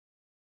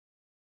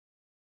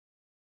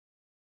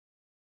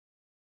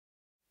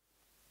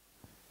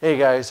Hey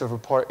guys, so for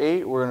part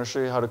 8, we're going to show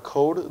you how to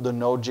code the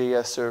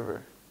Node.js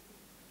server.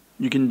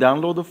 You can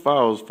download the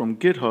files from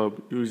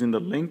GitHub using the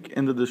link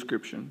in the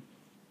description.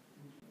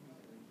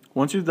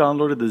 Once you've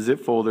downloaded the zip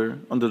folder,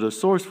 under the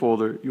source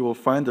folder, you will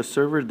find the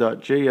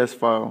server.js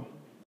file.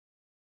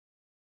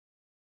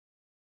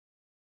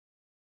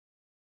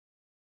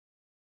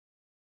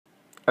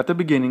 At the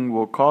beginning,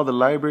 we'll call the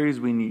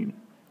libraries we need.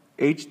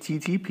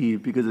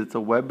 HTTP because it's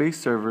a web-based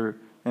server,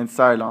 and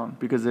Cylon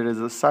because it is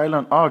a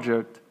Cylon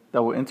object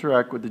that will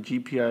interact with the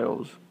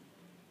GPIOs.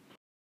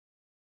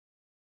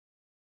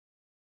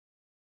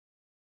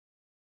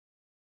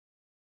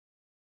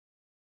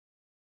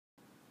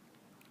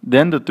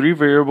 Then the 3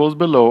 variables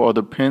below are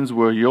the pins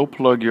where you'll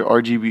plug your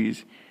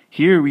RGBs.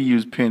 Here we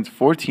use pins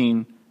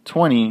 14,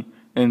 20,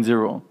 and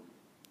 0.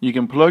 You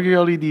can plug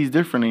your LEDs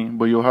differently,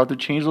 but you'll have to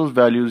change those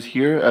values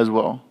here as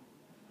well.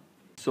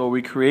 So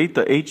we create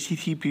the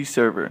HTTP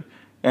server,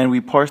 and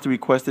we parse the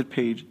requested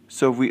page.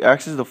 So if we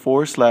access the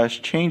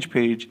 /change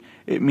page,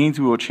 it means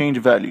we will change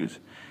values.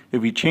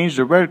 If we change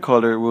the red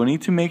color, we'll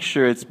need to make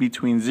sure it's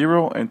between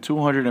 0 and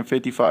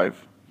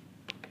 255.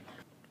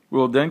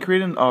 We'll then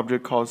create an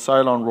object called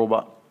Cylon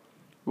Robot.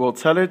 We'll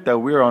tell it that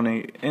we're on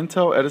an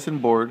Intel Edison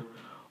board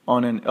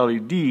on an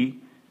LED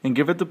and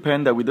give it the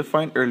pin that we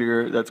defined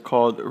earlier that's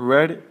called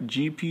red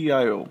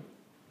GPIO.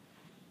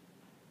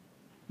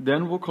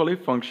 Then we'll call a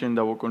function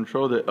that will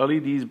control the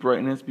LED's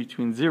brightness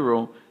between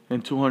 0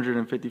 and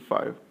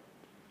 255.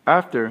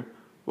 After,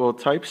 we'll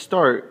type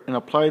start and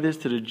apply this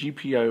to the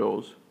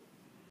GPIOs.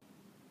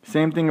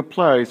 Same thing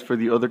applies for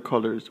the other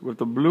colors with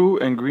the blue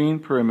and green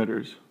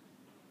perimeters.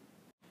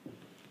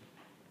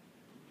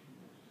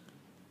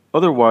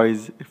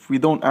 Otherwise, if we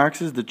don't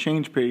access the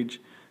change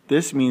page,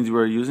 this means we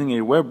are using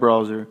a web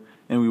browser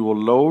and we will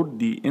load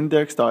the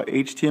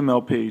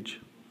index.html page.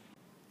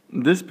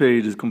 This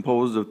page is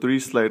composed of 3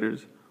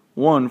 sliders,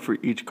 one for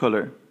each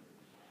color.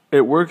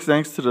 It works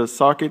thanks to the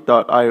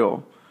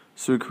socket.io,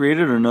 so we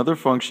created another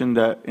function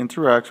that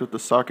interacts with the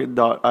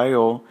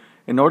socket.io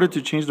in order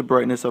to change the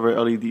brightness of our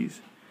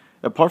LEDs.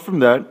 Apart from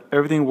that,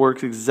 everything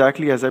works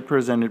exactly as I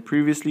presented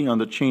previously on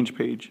the change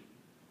page.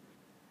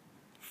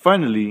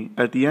 Finally,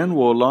 at the end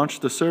we'll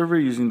launch the server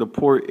using the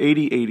port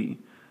 8080.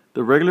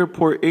 The regular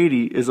port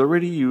 80 is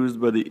already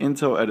used by the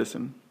Intel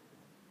Edison.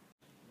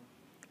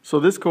 So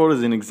this code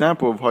is an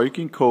example of how you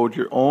can code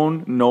your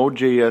own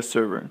Node.js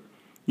server.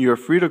 You are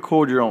free to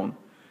code your own.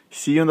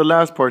 See you in the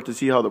last part to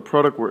see how the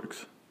product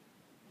works.